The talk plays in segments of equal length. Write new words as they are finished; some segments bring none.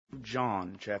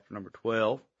John chapter number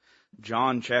 12.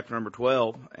 John chapter number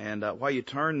 12. And while you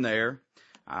turn there,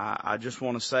 I just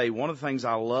want to say one of the things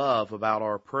I love about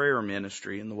our prayer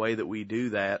ministry and the way that we do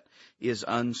that is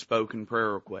unspoken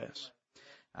prayer requests.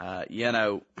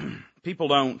 People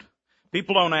don't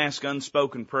ask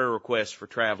unspoken prayer requests for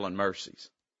traveling mercies.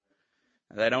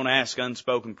 They don't ask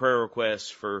unspoken prayer requests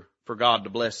for God to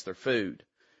bless their food.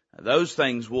 Those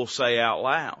things we'll say out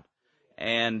loud.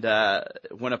 And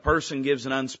when a person gives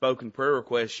an unspoken prayer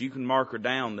request, you can mark her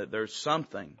down that there's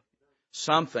something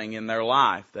in their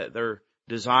life that they're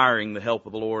desiring the help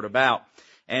of the Lord about.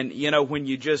 And, when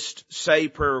you just say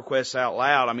prayer requests out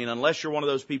loud, unless you're one of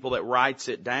those people that writes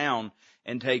it down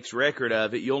and takes record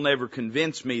of it, you'll never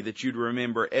convince me that you'd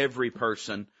remember every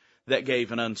person that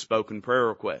gave an unspoken prayer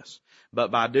request. But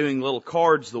by doing little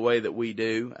cards the way that we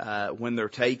do, when they're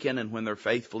taken and when they're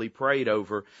faithfully prayed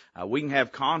over, we can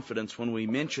have confidence when we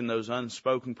mention those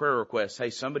unspoken prayer requests. Hey,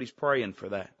 somebody's praying for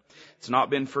that. It's not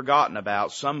been forgotten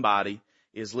about. Somebody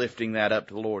is lifting that up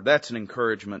to the Lord. That's an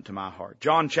encouragement to my heart.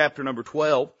 John chapter number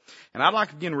 12, and I'd like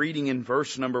to begin reading in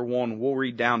verse number 1. We'll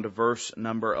read down to verse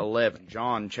number 11.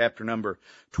 John chapter number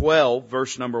 12,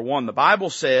 verse number 1. The Bible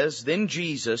says, "Then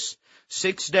Jesus,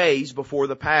 6 days before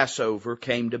the Passover,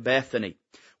 came to Bethany,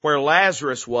 where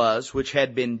Lazarus was, which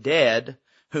had been dead,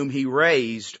 whom he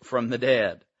raised from the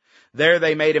dead. There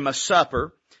they made him a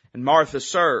supper, and Martha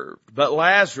served. But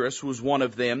Lazarus was one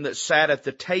of them that sat at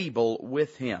the table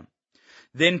with him.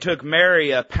 Then took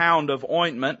Mary a pound of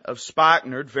ointment of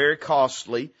spikenard, very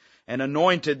costly, and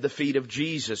anointed the feet of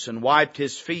Jesus, and wiped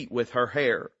his feet with her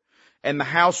hair. And the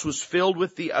house was filled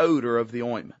with the odor of the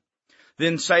ointment.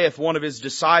 Then saith one of his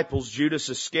disciples, Judas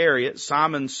Iscariot,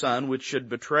 Simon's son, which should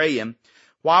betray him,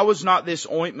 Why was not this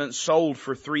ointment sold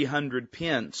for 300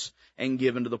 pence and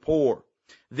given to the poor?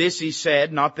 This he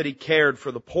said, not that he cared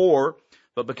for the poor,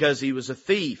 but because he was a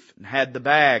thief, and had the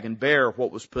bag, and bare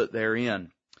what was put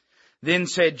therein. Then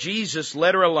said Jesus,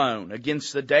 Let her alone.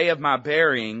 Against the day of my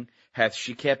burying hath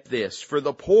she kept this. For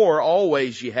the poor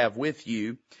always ye have with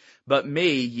you, but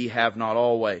me ye have not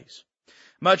always.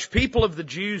 Much people of the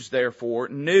Jews, therefore,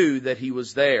 knew that he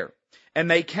was there. And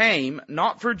they came,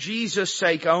 not for Jesus'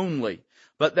 sake only,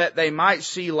 but that they might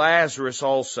see Lazarus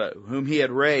also, whom he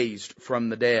had raised from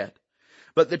the dead.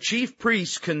 But the chief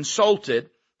priests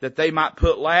consulted that they might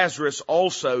put Lazarus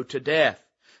also to death,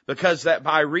 because that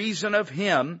by reason of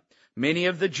him many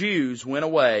of the Jews went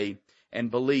away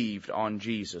and believed on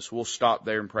Jesus." We'll stop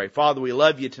there and pray. Father, we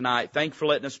love you tonight. Thank you for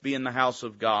letting us be in the house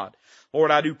of God.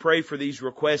 Lord, I do pray for these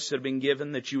requests that have been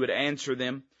given, that you would answer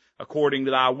them according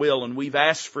to thy will. And we've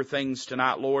asked for things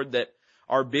tonight, Lord, that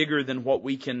are bigger than what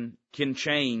we can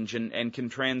change and can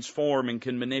transform and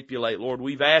can manipulate. Lord,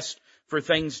 we've asked for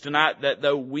things tonight that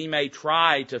though we may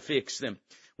try to fix them,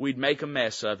 we'd make a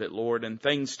mess of it, Lord. And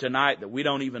things tonight that we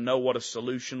don't even know what a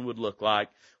solution would look like.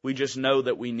 We just know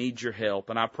that we need your help.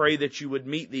 And I pray that you would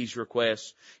meet these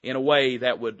requests in a way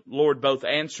that would, Lord, both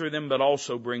answer them but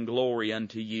also bring glory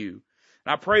unto you.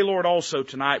 And I pray, Lord, also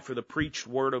tonight for the preached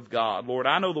Word of God. Lord,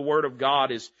 I know the Word of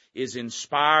God is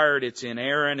inspired, it's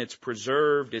inerrant, it's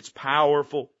preserved, it's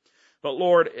powerful. But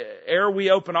Lord, ere we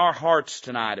open our hearts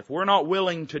tonight, if we're not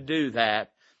willing to do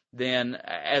that, then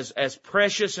as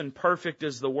precious and perfect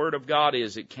as the Word of God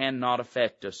is, it cannot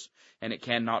affect us and it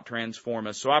cannot transform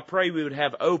us. So I pray we would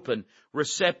have open,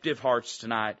 receptive hearts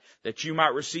tonight, that you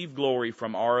might receive glory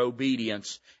from our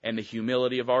obedience and the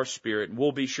humility of our spirit. And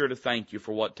we'll be sure to thank you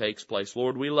for what takes place.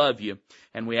 Lord, we love you,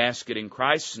 and we ask it in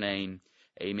Christ's name.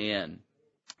 Amen.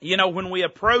 When we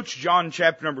approach John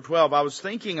chapter number 12, I was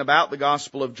thinking about the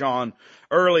Gospel of John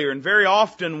earlier, and very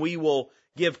often we will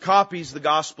give copies of the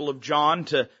Gospel of John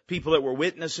to people that we're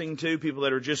witnessing to, people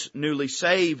that are just newly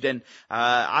saved, and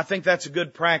I think that's a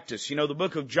good practice. The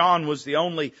book of John was the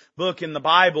only book in the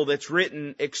Bible that's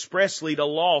written expressly to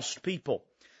lost people.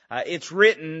 It's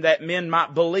written that men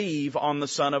might believe on the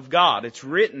Son of God. It's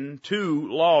written to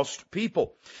lost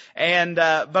people. And,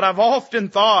 but I've often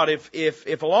thought if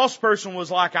a lost person was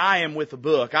like I am with a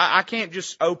book, I can't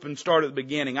just start at the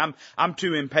beginning. I'm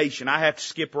too impatient. I have to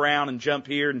skip around and jump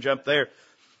here and jump there.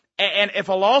 And if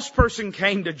a lost person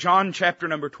came to John chapter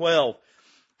number 12,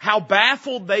 how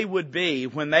baffled they would be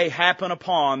when they happen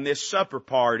upon this supper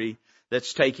party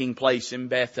that's taking place in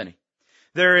Bethany.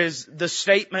 There is the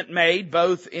statement made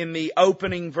both in the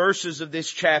opening verses of this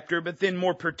chapter, but then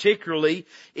more particularly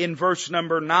in verse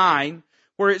number 9,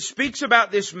 where it speaks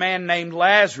about this man named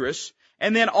Lazarus,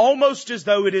 and then almost as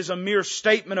though it is a mere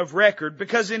statement of record,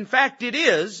 because in fact it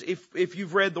is, if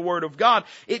you've read the Word of God.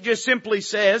 It just simply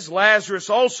says, Lazarus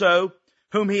also,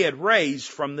 whom he had raised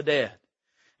from the dead.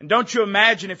 And don't you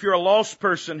imagine, if you're a lost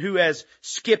person who has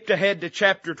skipped ahead to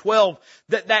chapter 12,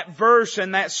 that verse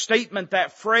and that statement,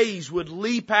 that phrase would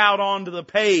leap out onto the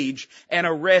page and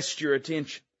arrest your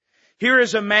attention. Here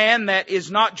is a man that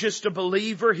is not just a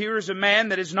believer. Here is a man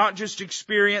that has not just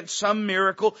experienced some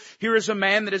miracle. Here is a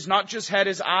man that has not just had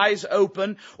his eyes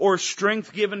open or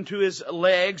strength given to his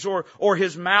legs or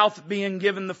his mouth being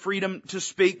given the freedom to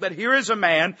speak. But here is a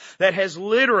man that has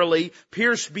literally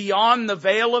pierced beyond the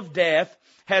veil of death,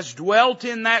 has dwelt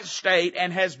in that state,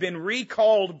 and has been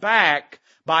recalled back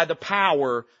by the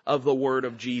power of the Word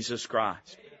of Jesus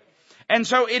Christ. And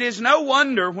so it is no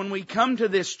wonder when we come to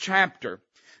this chapter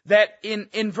that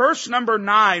in verse number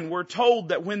 9 we're told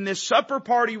that when this supper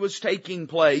party was taking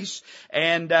place,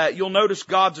 and you'll notice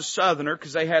God's a southerner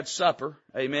because they had supper,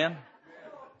 amen?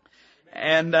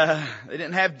 And they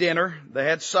didn't have dinner, they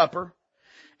had supper.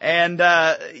 And,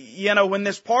 when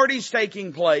this party's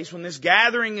taking place, when this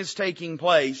gathering is taking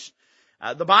place,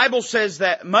 the Bible says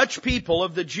that much people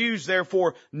of the Jews,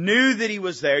 therefore, knew that He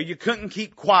was there. You couldn't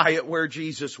keep quiet where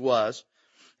Jesus was.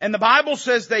 And the Bible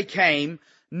says they came,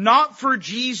 not for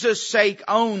Jesus' sake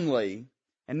only,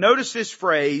 and notice this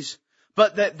phrase,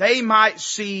 but that they might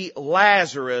see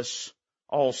Lazarus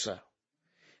also.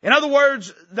 In other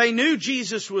words, they knew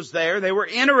Jesus was there. They were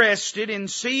interested in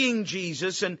seeing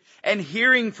Jesus and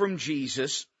hearing from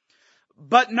Jesus.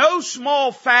 But no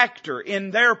small factor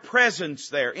in their presence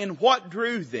there, in what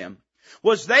drew them,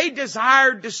 was they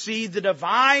desired to see the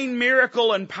divine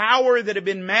miracle and power that had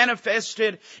been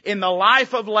manifested in the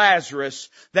life of Lazarus,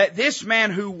 that this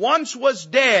man who once was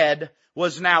dead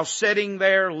was now sitting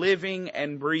there living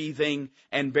and breathing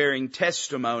and bearing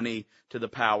testimony to the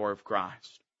power of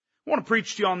Christ. I want to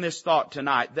preach to you on this thought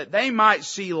tonight, that they might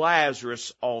see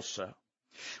Lazarus also.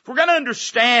 If we're going to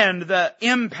understand the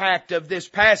impact of this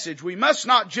passage, we must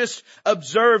not just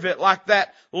observe it like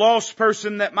that lost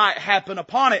person that might happen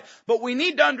upon it, but we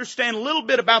need to understand a little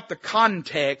bit about the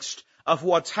context of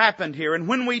what's happened here. And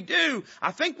when we do,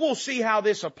 I think we'll see how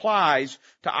this applies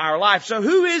to our life. So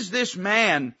who is this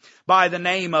man by the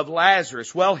name of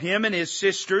Lazarus? Well, him and his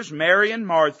sisters, Mary and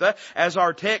Martha, as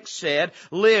our text said,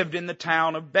 lived in the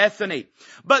town of Bethany.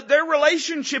 But their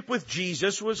relationship with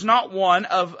Jesus was not one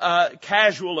of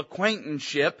casual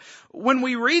acquaintanceship. When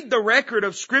we read the record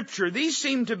of Scripture, these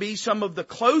seem to be some of the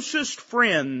closest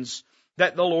friends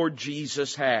that the Lord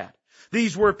Jesus had.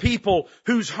 These were people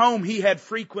whose home He had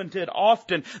frequented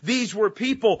often. These were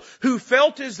people who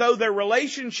felt as though their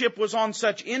relationship was on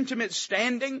such intimate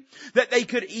standing that they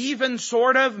could even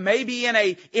sort of, maybe in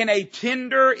a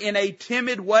tender, in a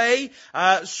timid way,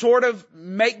 sort of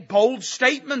make bold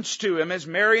statements to Him, as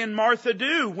Mary and Martha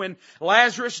do when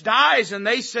Lazarus dies. And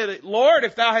they said, Lord,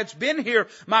 if Thou hadst been here,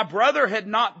 my brother had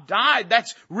not died.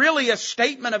 That's really a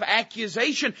statement of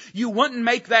accusation. You wouldn't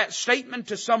make that statement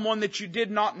to someone that you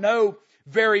did not know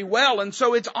very well. And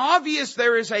so it's obvious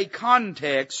there is a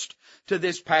context to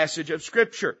this passage of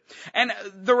Scripture. And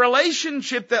the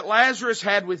relationship that Lazarus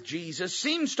had with Jesus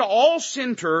seems to all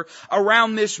center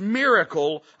around this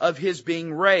miracle of His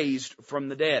being raised from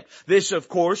the dead. This, of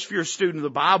course, if you're a student of the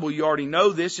Bible, you already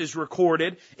know this, is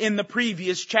recorded in the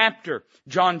previous chapter,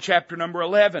 John chapter number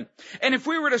 11. And if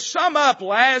we were to sum up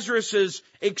Lazarus's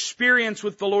experience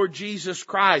with the Lord Jesus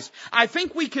Christ, I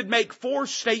think we could make 4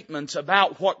 statements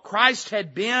about what Christ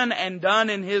had been and done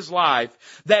in His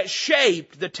life that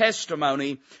shaped the testimony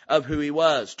of who He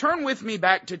was. Turn with me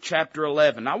back to chapter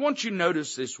 11. I want you to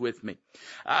notice this with me.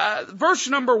 Verse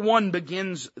number 1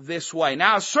 begins this way.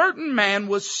 Now a certain man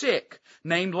was sick,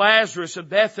 named Lazarus of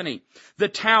Bethany, the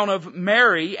town of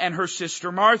Mary and her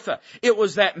sister Martha. It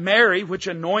was that Mary which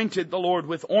anointed the Lord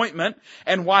with ointment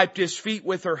and wiped His feet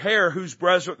with her hair, whose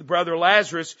brother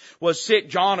Lazarus was sick.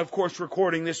 John, of course,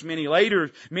 recording this many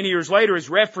years later, is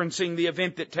referencing the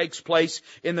event that takes place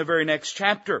in the very next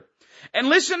chapter. And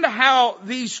listen to how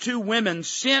these 2 women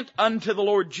sent unto the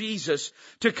Lord Jesus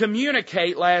to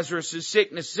communicate Lazarus'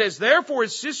 sickness. It says, therefore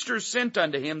his sisters sent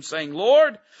unto Him, saying,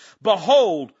 Lord,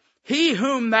 behold, he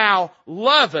whom Thou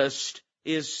lovest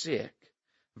is sick.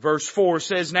 Verse 4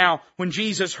 says, now when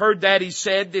Jesus heard that, He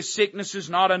said, this sickness is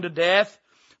not unto death,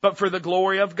 but for the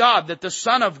glory of God, that the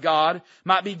Son of God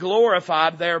might be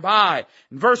glorified thereby.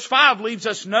 And verse 5 leaves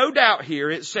us no doubt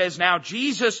here. It says, now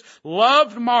Jesus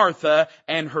loved Martha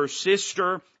and her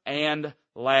sister and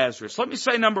Lazarus. Let me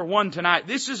say number 1 tonight.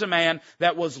 This is a man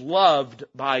that was loved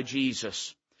by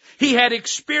Jesus. He had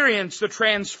experienced the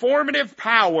transformative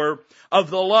power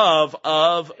of the love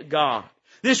of God.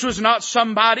 This was not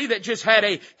somebody that just had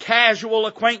a casual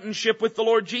acquaintanceship with the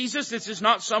Lord Jesus. This is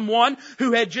not someone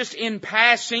who had just in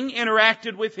passing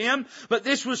interacted with Him. But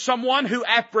this was someone who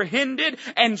apprehended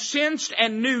and sensed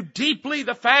and knew deeply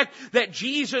the fact that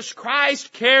Jesus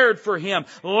Christ cared for him,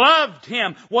 loved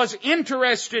him, was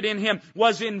interested in him,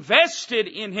 was invested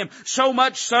in him. So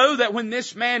much so that when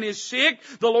this man is sick,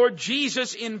 the Lord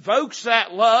Jesus invokes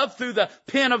that love through the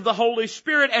pen of the Holy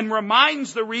Spirit and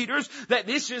reminds the readers that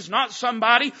this is not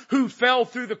somebody who fell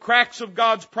through the cracks of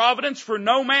God's providence, for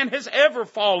no man has ever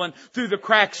fallen through the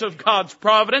cracks of God's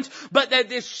providence, but that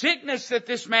this sickness that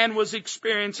this man was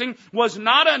experiencing was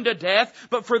not unto death,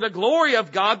 but for the glory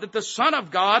of God, that the Son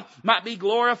of God might be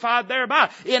glorified thereby.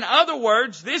 In other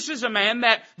words, this is a man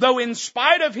that, though in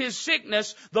spite of his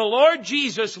sickness, the Lord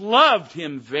Jesus loved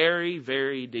him very,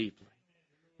 very deeply.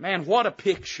 Man, what a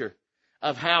picture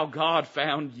of how God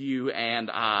found you and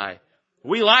I.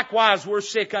 We likewise were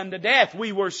sick unto death.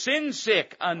 We were sin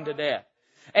sick unto death.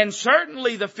 And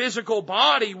certainly the physical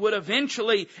body would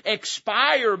eventually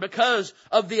expire because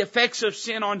of the effects of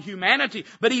sin on humanity.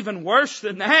 But even worse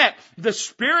than that, the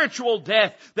spiritual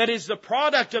death that is the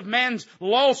product of man's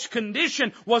lost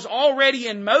condition was already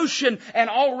in motion and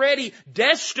already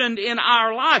destined in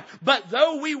our life. But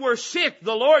though we were sick,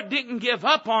 the Lord didn't give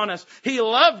up on us. He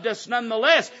loved us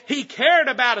nonetheless. He cared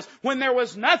about us. When there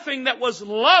was nothing that was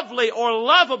lovely or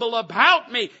lovable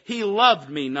about me, He loved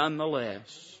me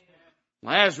nonetheless.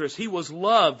 Lazarus, he was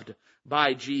loved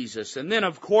by Jesus. And then,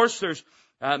 of course, there's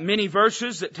many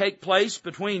verses that take place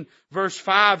between verse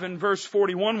 5 and verse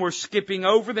 41. We're skipping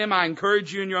over them. I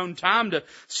encourage you in your own time to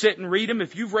sit and read them.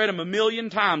 If you've read them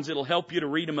 1,000,000 times, it'll help you to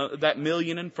read them that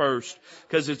 1,000,000 and first,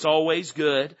 because it's always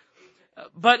good.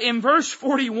 But in verse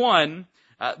 41,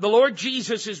 the Lord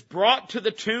Jesus is brought to the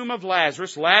tomb of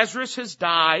Lazarus. Lazarus has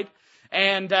died.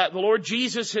 And the Lord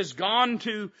Jesus has gone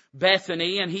to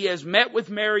Bethany, and He has met with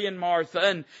Mary and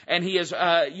Martha, and He has,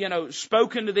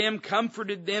 spoken to them,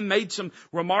 comforted them, made some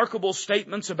remarkable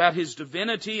statements about His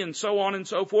divinity, and so on and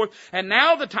so forth. And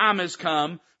now the time has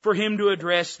come for Him to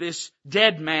address this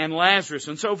dead man, Lazarus.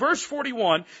 And so verse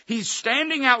 41, He's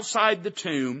standing outside the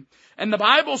tomb, and the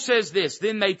Bible says this: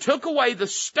 "Then they took away the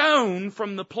stone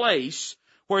from the place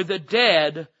where the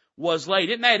dead was laid."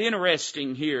 Isn't that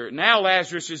interesting here? Now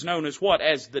Lazarus is known as what?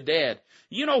 As the dead.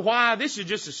 You know why? This is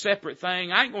just a separate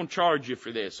thing. I ain't going to charge you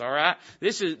for this, all right?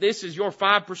 This is your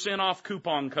 5% off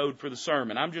coupon code for the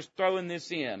sermon. I'm just throwing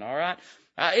this in, all right?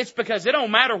 It's because it don't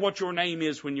matter what your name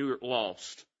is when you're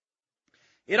lost.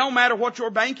 It don't matter what your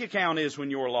bank account is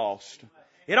when you're lost.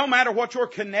 It don't matter what your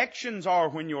connections are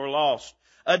when you're lost.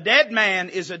 A dead man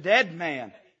is a dead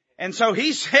man. And so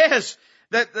he says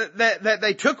that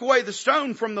they took away the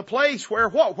stone from the place where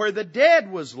what? Where the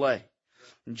dead was laid.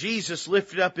 And Jesus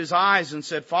lifted up His eyes and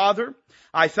said, "Father,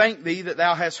 I thank Thee that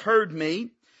Thou hast heard me,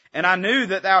 and I knew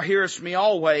that Thou hearest me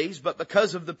always, but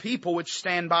because of the people which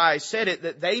stand by I said it,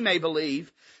 that they may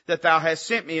believe that Thou hast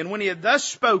sent me." And when He had thus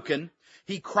spoken,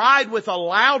 He cried with a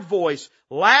loud voice,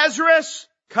 "Lazarus,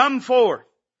 come forth."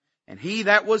 And he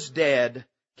that was dead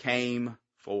came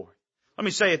forth. Let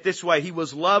me say it this way. He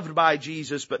was loved by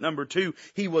Jesus, but number 2,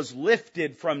 He was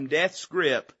lifted from death's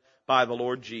grip by the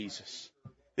Lord Jesus.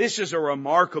 This is a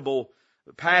remarkable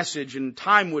passage, and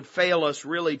time would fail us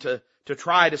really to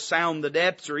try to sound the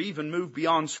depths or even move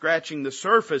beyond scratching the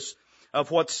surface of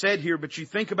what's said here. But you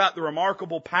think about the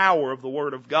remarkable power of the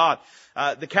Word of God.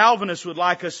 The Calvinists would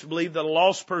like us to believe that a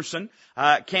lost person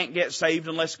can't get saved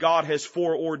unless God has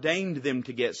foreordained them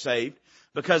to get saved,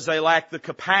 because they lack the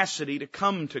capacity to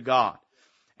come to God.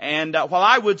 And while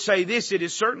I would say this, it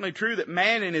is certainly true that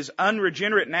man in his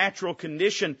unregenerate natural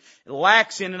condition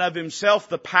lacks in and of himself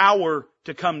the power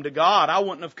to come to God. I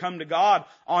wouldn't have come to God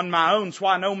on my own. That's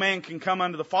why no man can come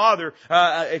unto the Father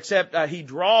except He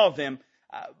draw them.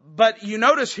 But you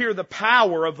notice here the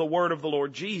power of the word of the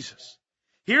Lord Jesus.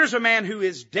 Here's a man who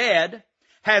is dead,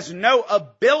 has no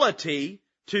ability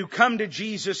to come to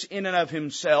Jesus in and of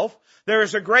himself. There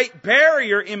is a great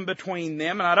barrier in between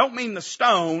them, and I don't mean the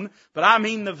stone, but I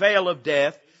mean the veil of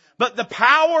death. But the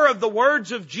power of the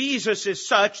words of Jesus is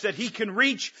such that He can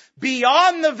reach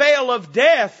beyond the veil of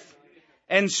death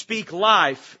and speak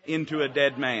life into a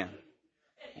dead man.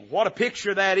 What a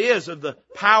picture that is of the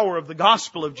power of the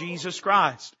gospel of Jesus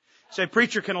Christ. Say,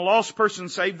 preacher, can a lost person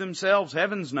save themselves?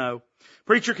 Heavens no.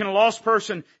 Preacher, can a lost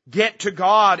person get to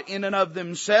God in and of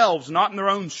themselves, not in their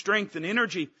own strength and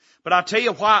energy? But I tell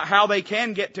you how they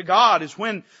can get to God is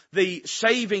when the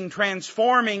saving,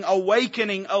 transforming,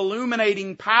 awakening,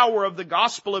 illuminating power of the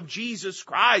gospel of Jesus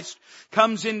Christ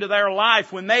comes into their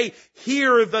life. When they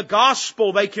hear the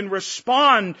gospel, they can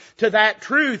respond to that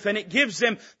truth, and it gives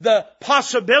them the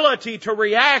possibility to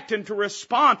react and to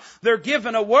respond. They're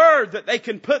given a word that they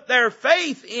can put their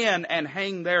faith in and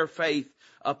hang their faith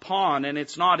upon, and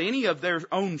it's not any of their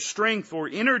own strength or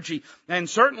energy, and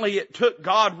certainly it took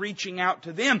God reaching out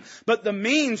to them, but the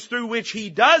means through which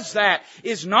He does that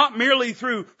is not merely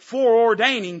through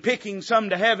foreordaining, picking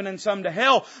some to heaven and some to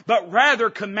hell, but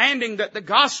rather commanding that the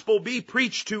gospel be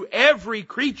preached to every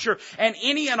creature, and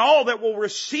any and all that will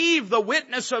receive the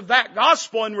witness of that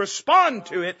gospel and respond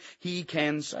to it, He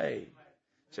can save.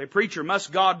 Say, preacher,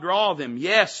 must God draw them?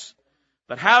 Yes.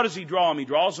 But how does He draw them? He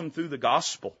draws them through the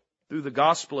gospel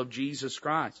of Jesus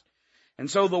Christ. And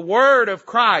so the word of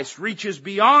Christ reaches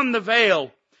beyond the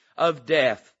veil of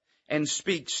death and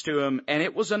speaks to him, and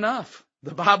it was enough.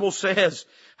 The Bible says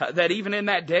that even in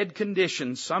that dead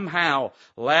condition, somehow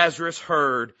Lazarus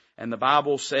heard, and the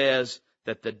Bible says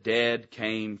that the dead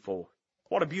came forth.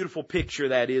 What a beautiful picture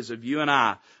that is of you and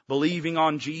I believing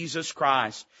on Jesus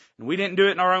Christ. And we didn't do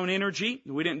it in our own energy.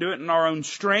 We didn't do it in our own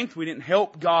strength. We didn't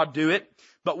help God do it.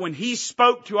 But when He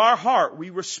spoke to our heart,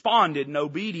 we responded in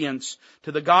obedience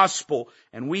to the gospel.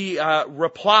 And we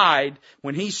replied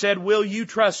when He said, will you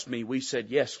trust me? We said,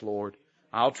 yes, Lord,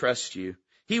 I'll trust you.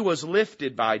 He was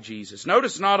lifted by Jesus.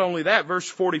 Notice not only that, verse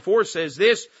 44 says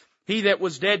this, he that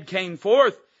was dead came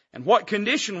forth. And what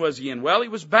condition was he in? Well, he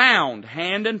was bound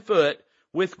hand and foot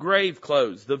with grave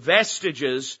clothes. The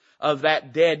vestiges of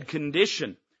that dead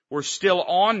condition were still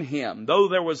on him. Though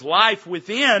there was life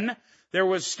within, there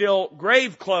was still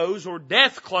grave clothes or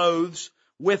death clothes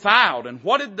without. And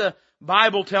what did the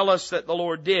Bible tell us that the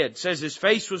Lord did? It says his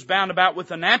face was bound about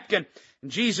with a napkin.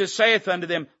 And Jesus saith unto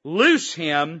them, loose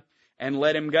him and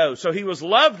let him go. So he was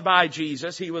loved by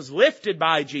Jesus. He was lifted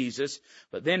by Jesus.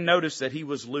 But then notice that he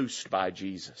was loosed by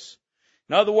Jesus.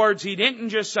 In other words, he didn't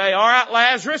just say, all right,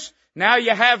 Lazarus, now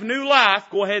you have new life.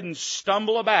 Go ahead and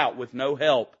stumble about with no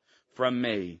help from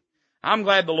me. I'm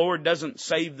glad the Lord doesn't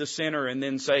save the sinner and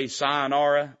then say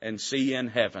sayonara and see you in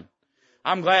heaven.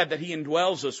 I'm glad that He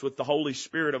indwells us with the Holy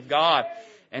Spirit of God,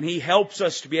 and He helps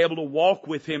us to be able to walk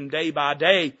with Him day by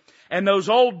day. And those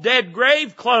old dead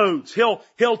grave clothes,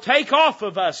 He'll take off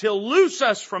of us. He'll loose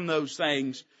us from those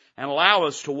things and allow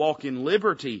us to walk in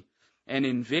liberty and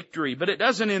in victory. But it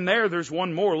doesn't end there. There's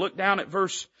one more. Look down at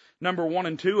verse number 1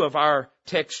 and 2 of our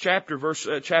text chapter,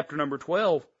 chapter number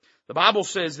 12. The Bible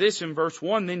says this in verse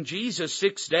 1, then Jesus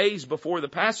 6 days before the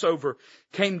Passover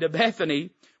came to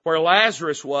Bethany, where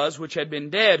Lazarus was, which had been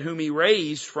dead, whom He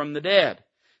raised from the dead.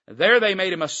 There they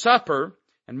made Him a supper,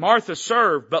 and Martha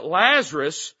served, but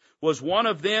Lazarus was one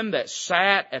of them that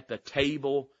sat at the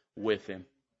table with Him.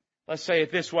 Let's say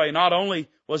it this way, not only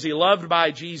was he loved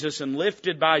by Jesus and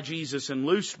lifted by Jesus and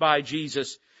loosed by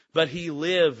Jesus, but he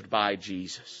lived by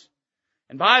Jesus.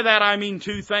 And by that I mean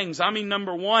two things. I mean,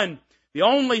 number one, the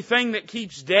only thing that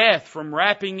keeps death from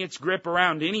wrapping its grip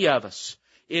around any of us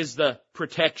is the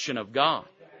protection of God.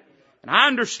 And I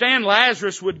understand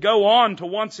Lazarus would go on to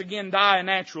once again die a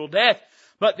natural death,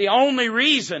 but the only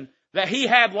reason that he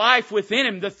had life within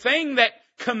him, the thing that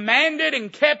commanded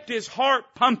and kept his heart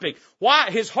pumping. Why?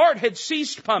 His heart had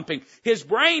ceased pumping. His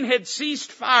brain had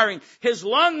ceased firing. His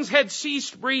lungs had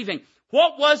ceased breathing.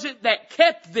 What was it that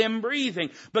kept them breathing?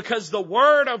 Because the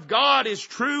Word of God is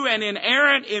true and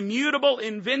inerrant, immutable,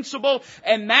 invincible,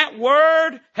 and that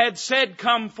Word had said,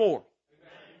 come forth.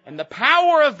 And the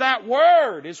power of that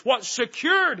Word is what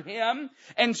secured him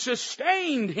and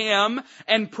sustained him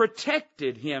and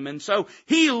protected him. And so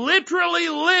he literally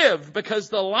lived because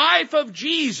the life of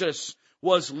Jesus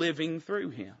was living through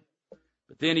him.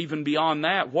 But then even beyond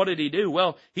that, what did he do?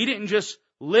 Well, he didn't just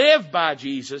live by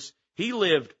Jesus, he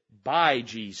lived by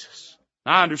Jesus.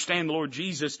 I understand the Lord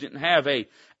Jesus didn't have an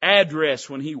address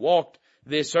when he walked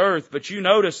this earth, but you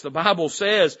notice the Bible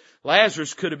says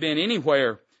Lazarus could have been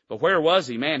anywhere. But where was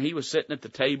he? Man, he was sitting at the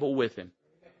table with him.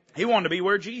 He wanted to be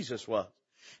where Jesus was.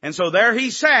 And so there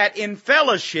he sat in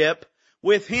fellowship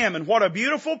with him. And what a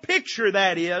beautiful picture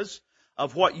that is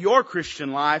of what your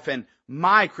Christian life and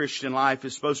my Christian life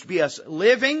is supposed to be. Us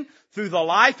living through the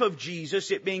life of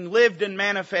Jesus, it being lived and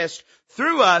manifest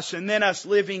through us, and then us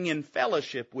living in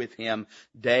fellowship with Him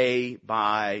day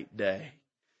by day.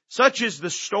 Such is the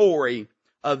story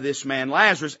of this man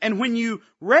Lazarus. And when you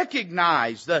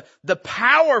recognize the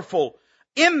powerful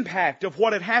impact of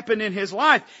what had happened in his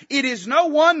life, it is no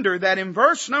wonder that in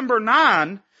verse number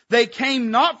 9, they came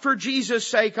not for Jesus'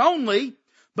 sake only,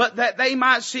 but that they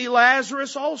might see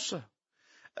Lazarus also.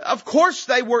 Of course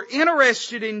they were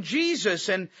interested in Jesus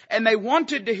and they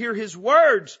wanted to hear His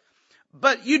words.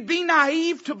 But you'd be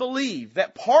naive to believe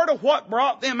that part of what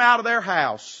brought them out of their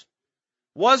house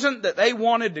wasn't that they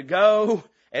wanted to go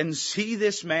and see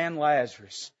this man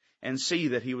Lazarus and see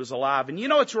that he was alive. And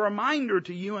it's a reminder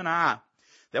to you and I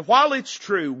that while it's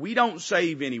true, we don't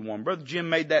save anyone. Brother Jim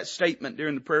made that statement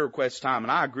during the prayer request time,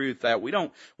 and I agree with that. We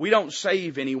don't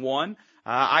save anyone.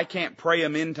 I can't pray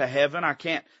them into heaven. I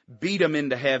can't beat them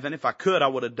into heaven. If I could, I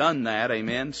would have done that.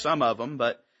 Amen. Some of them,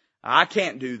 but I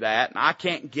can't do that, and I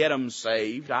can't get them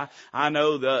saved. I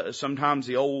know sometimes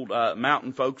the old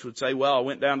mountain folks would say, well, I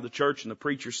went down to the church and the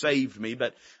preacher saved me,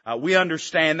 but we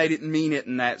understand they didn't mean it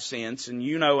in that sense. And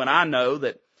and I know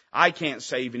that I can't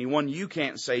save anyone. You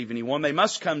can't save anyone. They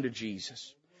must come to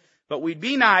Jesus. But we'd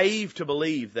be naive to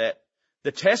believe that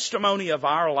the testimony of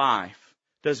our life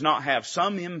does not have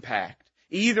some impact,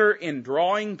 either in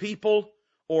drawing people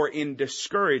or in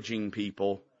discouraging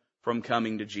people from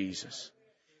coming to Jesus.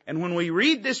 And when we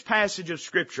read this passage of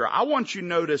Scripture, I want you to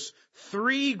notice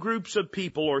three groups of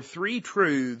people or three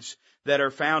truths that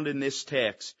are found in this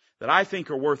text that I think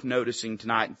are worth noticing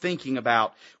tonight and thinking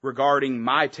about regarding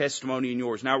my testimony and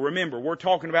yours. Now remember, we're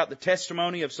talking about the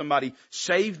testimony of somebody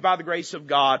saved by the grace of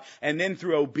God, and then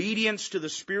through obedience to the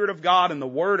Spirit of God and the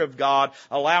Word of God,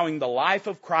 allowing the life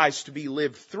of Christ to be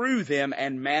lived through them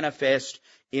and manifest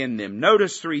in them.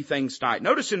 Notice three things tonight.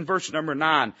 Notice in verse number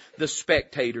 9, the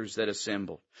spectators that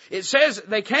assembled. It says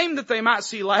they came that they might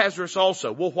see Lazarus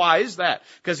also. Well, why is that?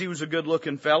 Because he was a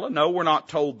good-looking fellow? No, we're not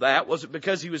told that. Was it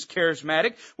because he was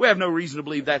charismatic? We have no reason to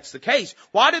believe that's the case.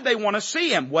 Why did they want to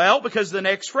see him? Well, because the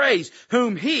next phrase,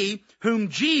 whom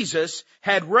Jesus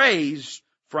had raised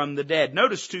from the dead.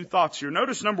 Notice two thoughts here.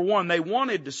 Notice number one, they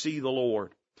wanted to see the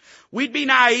Lord. We'd be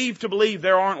naive to believe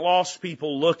there aren't lost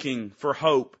people looking for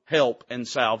hope, help, and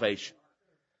salvation.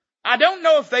 I don't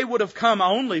know if they would have come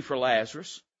only for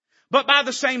Lazarus. But by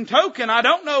the same token, I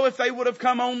don't know if they would have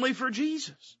come only for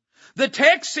Jesus. The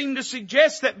text seemed to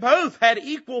suggest that both had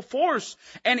equal force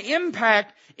and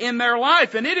impact in their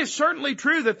life. And it is certainly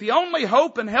true that the only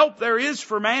hope and help there is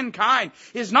for mankind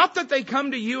is not that they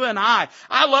come to you and I.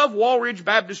 I love Walridge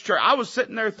Baptist Church. I was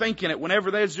sitting there thinking it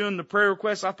whenever they was doing the prayer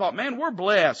requests. I thought, man, we're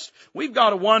blessed. We've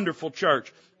got a wonderful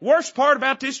church. Worst part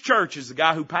about this church is the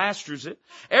guy who pastors it.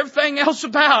 Everything else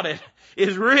about it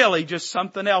is really just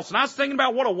something else. And I was thinking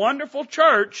about what a wonderful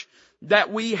church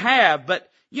that we have. But,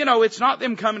 it's not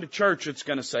them coming to church that's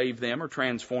going to save them or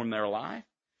transform their life.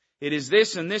 It is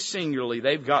this and this singularly.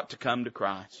 They've got to come to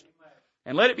Christ.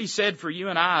 And let it be said for you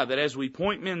and I that as we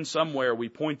point men somewhere, we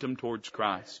point them towards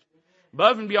Christ.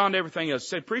 Above and beyond everything else.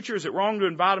 Said, preacher, is it wrong to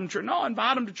invite them to church? No,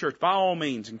 invite them to church by all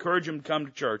means. Encourage them to come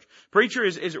to church. Preacher,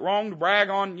 is it wrong to brag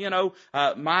on,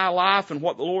 my life and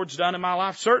what the Lord's done in my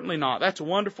life? Certainly not. That's a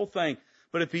wonderful thing.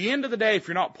 But at the end of the day, if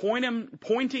you're not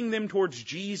pointing them towards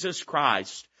Jesus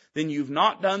Christ, then you've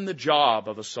not done the job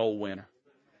of a soul winner.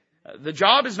 The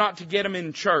job is not to get them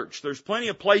in church. There's plenty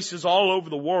of places all over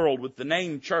the world with the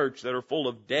name church that are full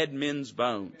of dead men's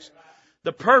bones.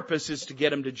 The purpose is to get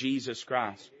them to Jesus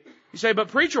Christ. You say, but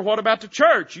preacher, what about the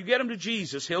church? You get them to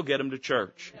Jesus, He'll get them to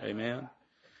church. Amen.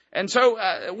 And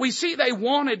so we see they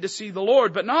wanted to see the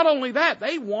Lord, but not only that,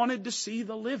 they wanted to see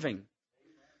the living.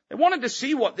 They wanted to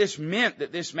see what this meant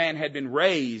that this man had been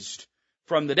raised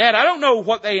from the dead. I don't know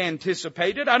what they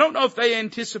anticipated. I don't know if they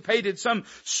anticipated some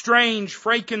strange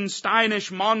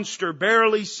Frankensteinish monster,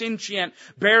 barely sentient,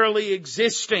 barely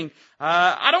existing.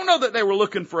 I don't know that they were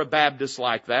looking for a Baptist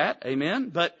like that. Amen.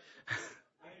 But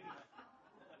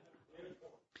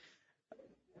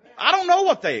I don't know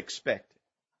what they expected.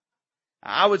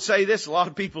 I would say this, a lot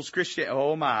of people's Christianity,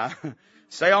 oh my,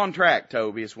 stay on track,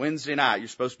 Toby. It's Wednesday night. You're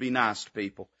supposed to be nice to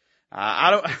people.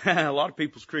 A lot of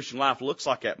people's Christian life looks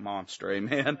like that monster.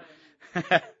 Amen.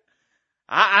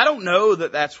 I don't know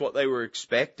that that's what they were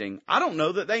expecting. I don't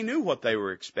know that they knew what they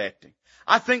were expecting.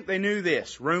 I think they knew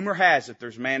this. Rumor has it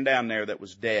there's a man down there that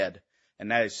was dead, and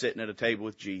now he's sitting at a table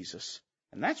with Jesus.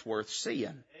 And that's worth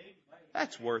seeing.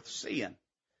 That's worth seeing.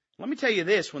 Let me tell you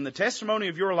this, when the testimony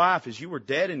of your life is you were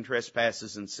dead in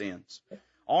trespasses and sins,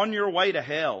 on your way to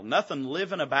hell, nothing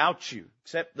living about you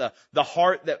except the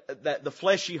heart that the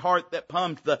fleshy heart that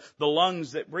pumped, the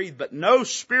lungs that breathed, but no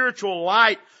spiritual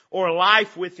light or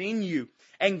life within you.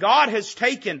 And God has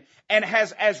taken and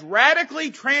has as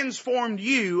radically transformed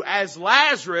you as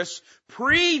Lazarus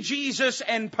pre-Jesus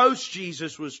and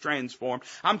post-Jesus was transformed.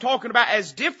 I'm talking about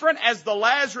as different as the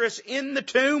Lazarus in the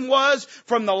tomb was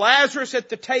from the Lazarus at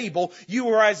the table. You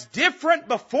were as different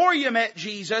before you met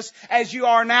Jesus as you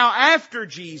are now after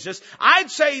Jesus.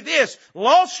 I'd say this,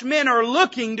 lost men are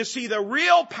looking to see the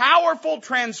real powerful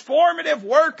transformative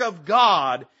work of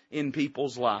God in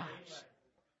people's lives.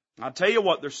 I'll tell you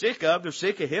what they're sick of. They're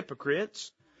sick of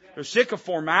hypocrites. They're sick of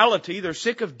formality. They're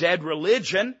sick of dead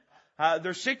religion.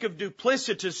 They're sick of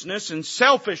duplicitousness and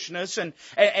selfishness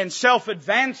and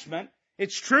self-advancement.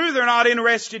 It's true they're not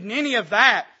interested in any of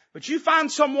that. But you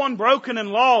find someone broken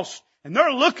and lost, and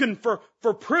they're looking for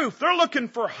proof. They're looking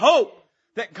for hope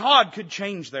that God could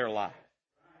change their life.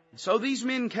 And so these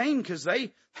men came because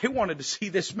they wanted to see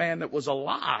this man that was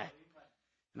alive.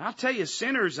 And I tell you,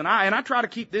 sinners, and I try to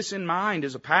keep this in mind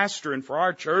as a pastor and for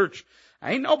our church,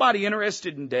 ain't nobody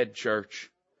interested in dead church.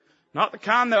 Not the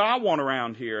kind that I want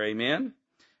around here, amen?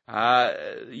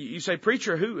 You say,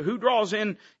 preacher, who draws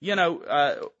in,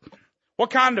 what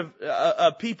kind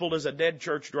of people does a dead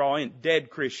church draw in? Dead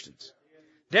Christians.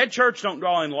 Dead church don't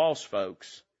draw in lost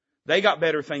folks. They got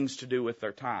better things to do with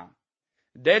their time.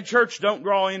 Dead church don't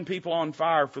draw in people on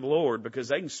fire for the Lord because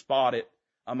they can spot it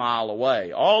a mile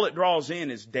away. All it draws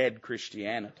in is dead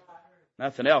Christianity.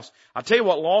 Nothing else. I'll tell you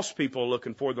what lost people are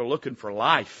looking for. They're looking for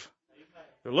life.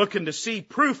 They're looking to see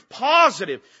proof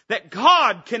positive that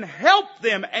God can help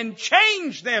them and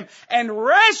change them and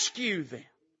rescue them.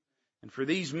 And for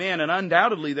these men, and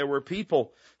undoubtedly there were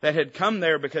people that had come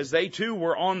there because they too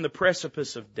were on the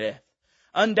precipice of death.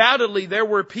 Undoubtedly there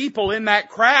were people in that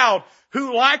crowd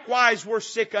who likewise were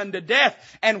sick unto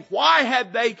death. And why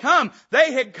had they come?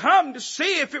 They had come to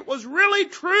see if it was really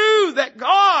true that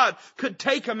God could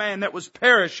take a man that was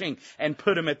perishing and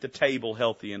put him at the table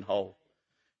healthy and whole.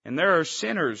 And there are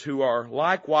sinners who are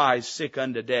likewise sick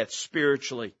unto death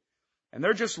spiritually. And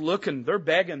they're just looking, they're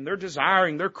begging, they're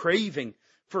desiring, they're craving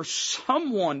for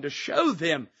someone to show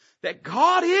them that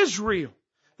God is real,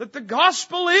 that the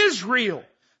gospel is real,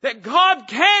 that God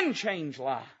can change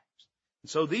lives. And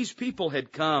so these people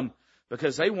had come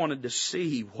because they wanted to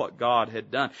see what God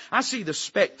had done. I see the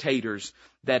spectators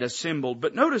that assembled,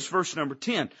 but notice verse number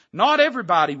 10. Not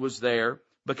everybody was there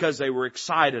because they were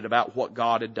excited about what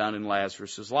God had done in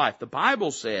Lazarus' life. The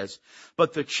Bible says,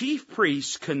 but the chief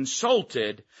priests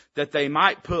consulted that they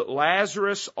might put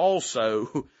Lazarus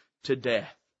also to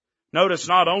death. Notice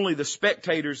not only the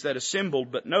spectators that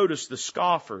assembled, but notice the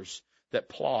scoffers that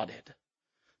plotted.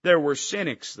 There were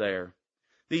cynics there.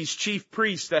 These chief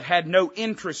priests that had no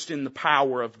interest in the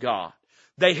power of God.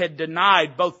 They had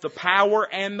denied both the power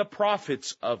and the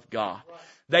prophets of God.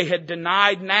 They had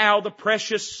denied now the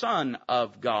precious Son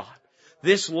of God.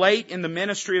 This late in the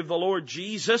ministry of the Lord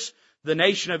Jesus, the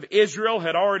nation of Israel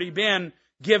had already been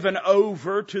given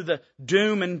over to the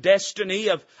doom and destiny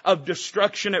of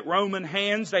destruction at Roman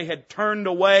hands. They had turned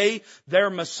away their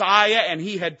Messiah, and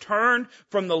He had turned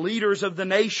from the leaders of the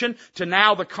nation to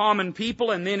now the common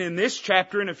people. And then in this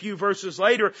chapter, and a few verses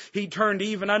later, He turned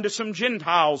even unto some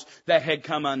Gentiles that had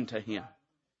come unto Him.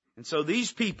 And so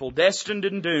these people, destined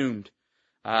and doomed,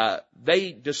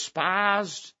 they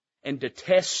despised and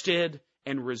detested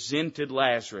and resented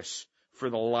Lazarus for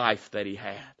the life that he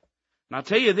had. And I'll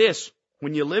tell you this,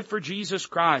 when you live for Jesus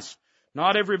Christ,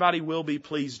 not everybody will be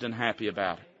pleased and happy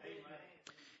about it.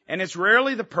 And it's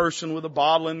rarely the person with a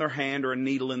bottle in their hand or a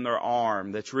needle in their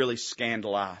arm that's really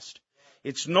scandalized.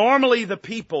 It's normally the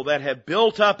people that have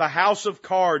built up a house of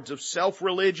cards of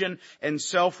self-religion and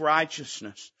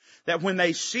self-righteousness. That when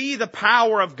they see the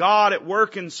power of God at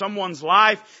work in someone's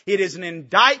life, it is an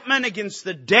indictment against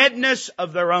the deadness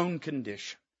of their own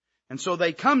condition. And so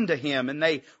they come to Him and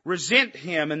they resent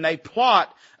Him and they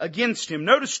plot against Him.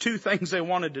 Notice two things they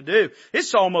wanted to do.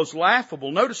 It's almost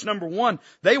laughable. Notice number one,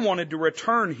 they wanted to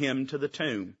return Him to the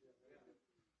tomb.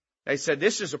 They said,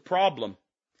 this is a problem.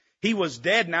 He was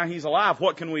dead, now He's alive.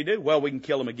 What can we do? Well, we can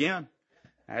kill Him again.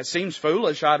 That seems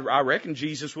foolish. I reckon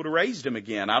Jesus would have raised Him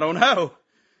again. I don't know.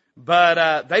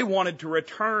 But they wanted to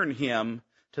return Him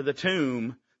to the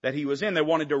tomb that He was in. They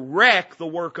wanted to wreck the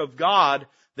work of God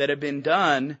that had been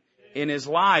done in His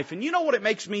life. And you know what it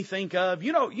makes me think of?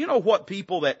 You know what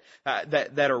people that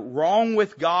are wrong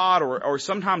with God, or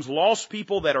sometimes lost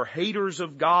people that are haters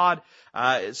of God,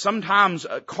 sometimes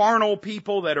carnal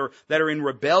people that are in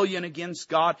rebellion against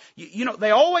God. You know,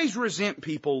 they always resent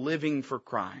people living for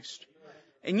Christ.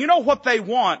 And you know what they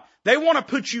want? They want to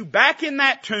put you back in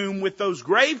that tomb with those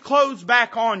grave clothes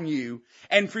back on you,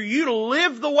 and for you to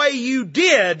live the way you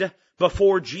did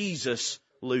before Jesus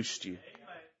loosed you.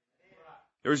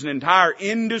 There's an entire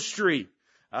industry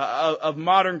of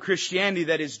modern Christianity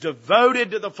that is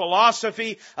devoted to the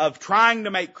philosophy of trying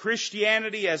to make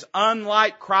Christianity as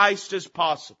unlike Christ as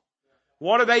possible.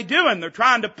 What are they doing? They're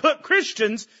trying to put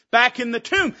Christians back in the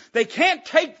tomb. They can't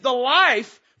take the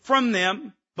life from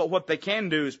them, but what they can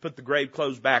do is put the grave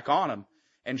clothes back on them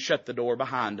and shut the door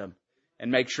behind them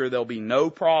and make sure there'll be no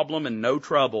problem and no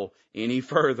trouble any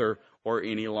further or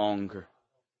any longer.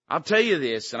 I'll tell you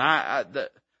this, and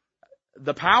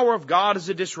the power of God is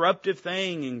a disruptive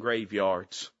thing in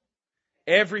graveyards.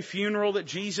 Every funeral that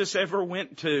Jesus ever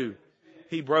went to,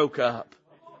 He broke up.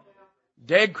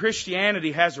 Dead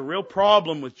Christianity has a real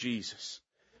problem with Jesus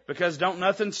because don't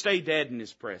nothing stay dead in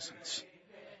His presence.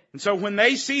 And so when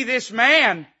they see this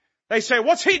man, they say,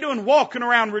 what's he doing walking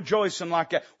around rejoicing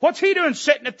like that? What's he doing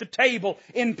sitting at the table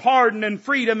in pardon and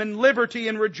freedom and liberty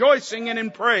and rejoicing and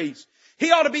in praise?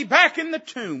 He ought to be back in the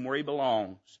tomb where he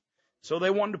belongs. So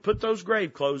they wanted to put those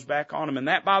grave clothes back on him. And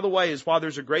that, by the way, is why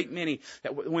there's a great many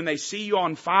that when they see you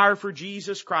on fire for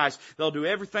Jesus Christ, they'll do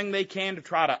everything they can to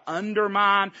try to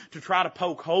undermine, to try to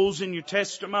poke holes in your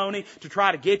testimony, to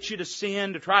try to get you to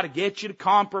sin, to try to get you to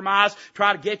compromise,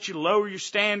 try to get you to lower your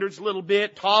standards a little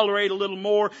bit, tolerate a little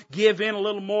more, give in a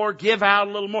little more, give out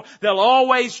a little more. They'll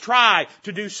always try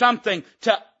to do something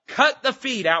to cut the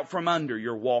feet out from under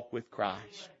your walk with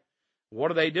Christ. What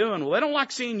are they doing? Well, they don't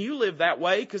like seeing you live that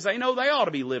way because they know they ought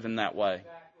to be living that way.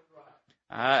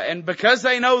 And because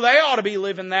they know they ought to be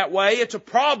living that way, it's a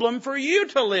problem for you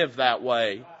to live that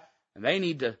way. And they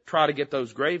need to try to get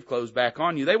those grave clothes back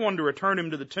on you. They wanted to return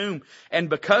him to the tomb. And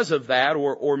because of that,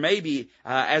 or maybe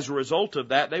as a result of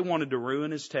that, they wanted to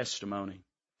ruin his testimony.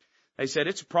 They said,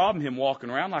 it's a problem him walking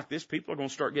around like this. People are going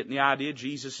to start getting the idea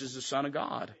Jesus is the Son of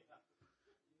God.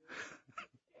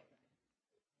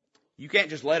 You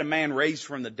can't just let a man raised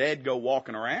from the dead go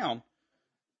walking around.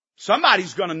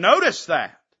 Somebody's going to notice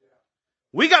that.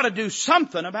 We got to do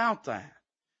something about that.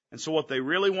 And so what they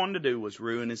really wanted to do was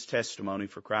ruin his testimony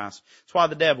for Christ. That's why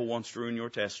the devil wants to ruin your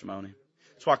testimony.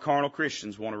 That's why carnal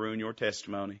Christians want to ruin your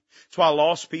testimony. That's why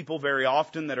lost people very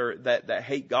often that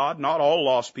hate God, not all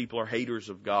lost people are haters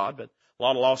of God, but a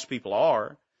lot of lost people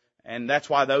are. And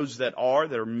that's why those that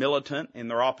are militant in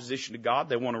their opposition to God,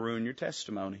 they want to ruin your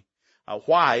testimony.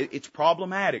 Why? It's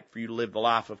problematic for you to live the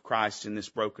life of Christ in this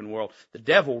broken world. The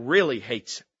devil really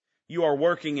hates it. You are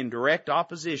working in direct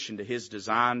opposition to his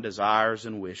design, desires,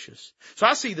 and wishes. So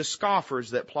I see the scoffers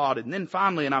that plotted. And then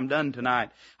finally, and I'm done tonight,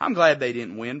 I'm glad they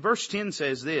didn't win. Verse 10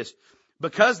 says this,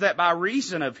 because that by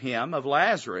reason of him, of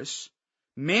Lazarus,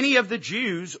 many of the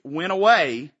Jews went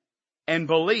away and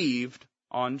believed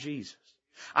on Jesus.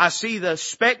 I see the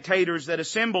spectators that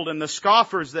assembled and the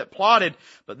scoffers that plotted,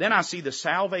 but then I see the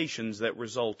salvations that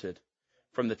resulted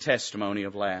from the testimony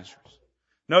of Lazarus.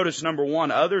 Notice, number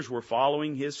one, others were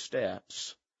following his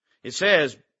steps. It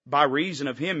says, by reason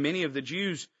of him, many of the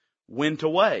Jews went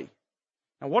away.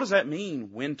 Now, what does that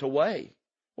mean, went away?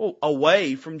 Well,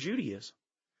 away from Judaism.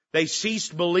 They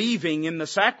ceased believing in the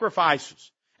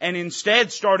sacrifices and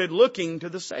instead started looking to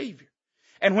the Savior.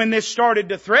 And when this started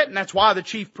to threaten, that's why the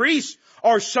chief priests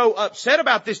are so upset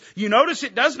about this. You notice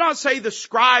it does not say the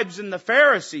scribes and the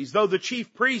Pharisees, though the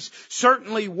chief priests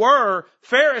certainly were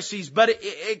Pharisees, but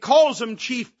it calls them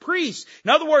chief priests. In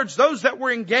other words, those that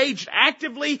were engaged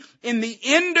actively in the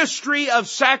industry of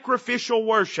sacrificial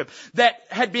worship, that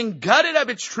had been gutted of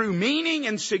its true meaning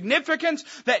and significance,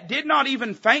 that did not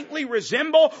even faintly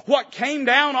resemble what came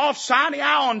down off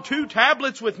Sinai on 2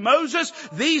 tablets with Moses.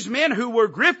 These men who were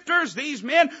grifters, these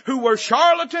men who were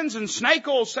charlatans and snake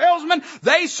oil salesmen,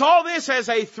 they saw this as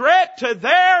a threat to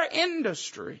their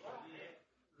industry.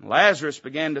 Lazarus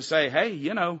began to say, hey,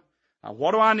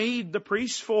 what do I need the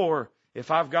priest for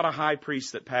if I've got a high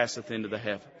priest that passeth into the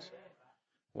heavens?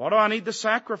 What do I need the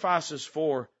sacrifices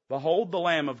for? Behold the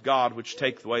Lamb of God which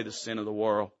taketh away the sin of the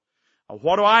world.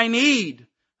 What do I need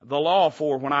the law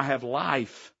for when I have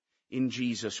life in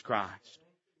Jesus Christ?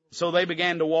 So they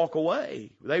began to walk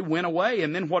away. They went away,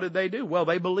 and then what did they do? Well,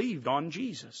 they believed on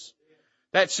Jesus.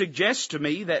 That suggests to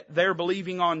me that their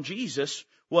believing on Jesus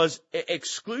was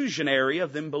exclusionary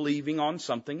of them believing on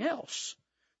something else.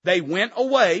 They went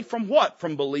away from what?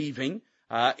 From believing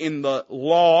in the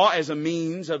law as a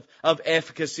means of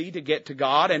efficacy to get to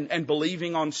God and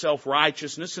believing on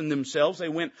self-righteousness in themselves. They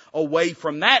went away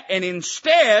from that, and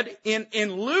instead, in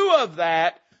lieu of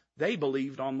that, they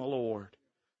believed on the Lord.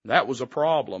 That was a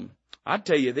problem. I'd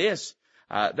tell you this,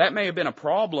 that may have been a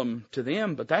problem to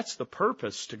them, but that's the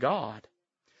purpose to God.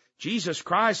 Jesus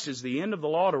Christ is the end of the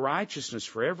law to righteousness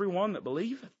for everyone that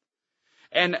believeth.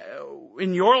 And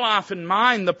in your life and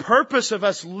mine, the purpose of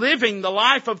us living the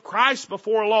life of Christ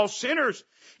before lost sinners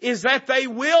is that they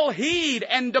will heed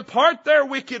and depart their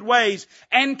wicked ways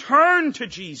and turn to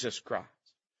Jesus Christ.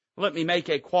 Let me make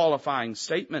a qualifying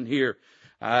statement here.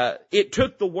 It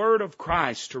took the word of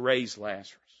Christ to raise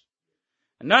Lazarus.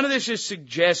 And none of this is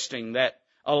suggesting that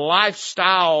a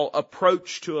lifestyle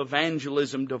approach to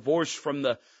evangelism divorced from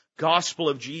the gospel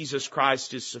of Jesus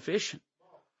Christ is sufficient.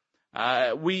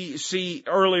 We see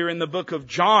earlier in the book of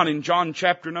John, in John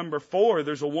chapter number 4,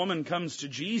 there's a woman comes to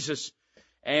Jesus,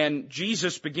 and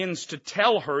Jesus begins to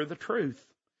tell her the truth.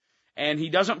 And He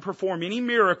doesn't perform any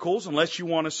miracles unless you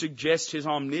want to suggest His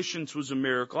omniscience was a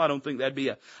miracle. I don't think that'd be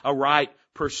a right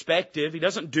perspective. He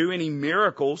doesn't do any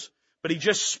miracles, but He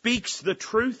just speaks the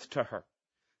truth to her.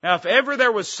 Now, if ever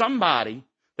there was somebody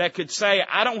that could say,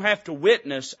 I don't have to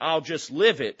witness, I'll just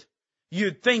live it,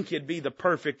 you'd think it'd be the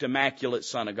perfect, immaculate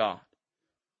Son of God.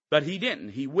 But He didn't.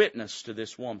 He witnessed to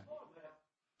this woman.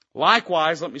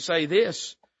 Likewise, let me say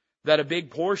this, that a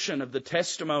big portion of the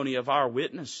testimony of our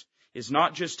witness is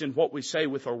not just in what we say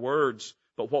with our words,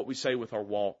 but what we say with our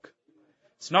walk.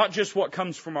 It's not just what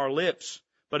comes from our lips,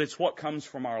 but it's what comes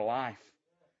from our life.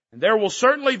 And there will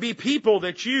certainly be people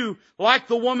that you, like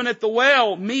the woman at the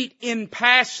well, meet in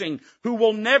passing who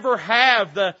will never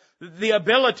have the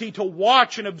ability to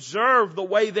watch and observe the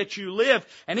way that you live.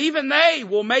 And even they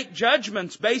will make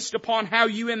judgments based upon how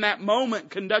you in that moment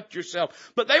conduct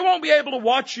yourself. But they won't be able to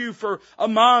watch you for a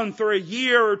month or a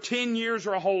year or 10 years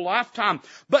or a whole lifetime.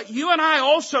 But you and I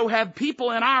also have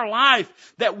people in our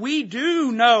life that we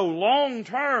do know long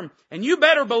term. And you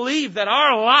better believe that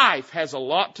our life has a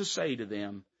lot to say to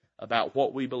them about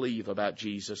what we believe about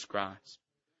Jesus Christ.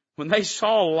 When they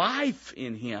saw life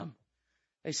in Him,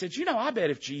 they said, I bet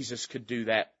if Jesus could do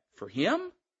that for him,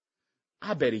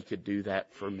 I bet He could do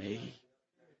that for me.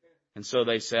 And so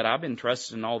they said, I've been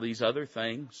trusting all these other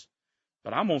things,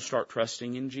 but I'm going to start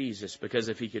trusting in Jesus, because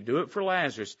if He could do it for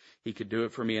Lazarus, He could do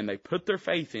it for me. And they put their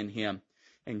faith in Him,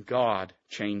 and God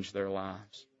changed their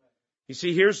lives. You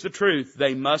see, here's the truth.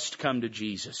 They must come to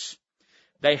Jesus.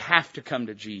 They have to come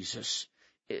to Jesus.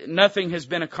 Nothing has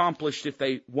been accomplished if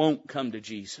they won't come to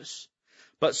Jesus.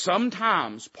 But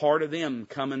sometimes part of them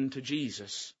coming to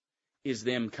Jesus is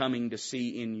them coming to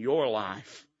see in your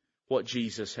life what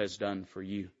Jesus has done for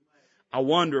you. I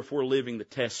wonder if we're living the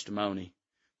testimony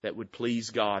that would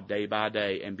please God day by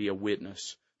day and be a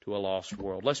witness to a lost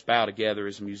world. Let's bow together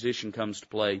as a musician comes to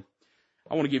play.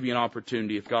 I want to give you an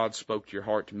opportunity, if God spoke to your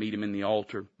heart, to meet Him in the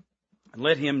altar. And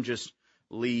let Him just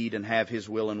lead and have His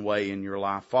will and way in your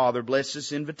life. Father, bless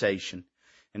this invitation,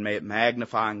 and may it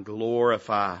magnify and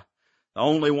glorify the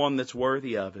only one that's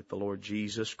worthy of it, the Lord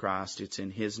Jesus Christ. It's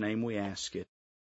in His name we ask it.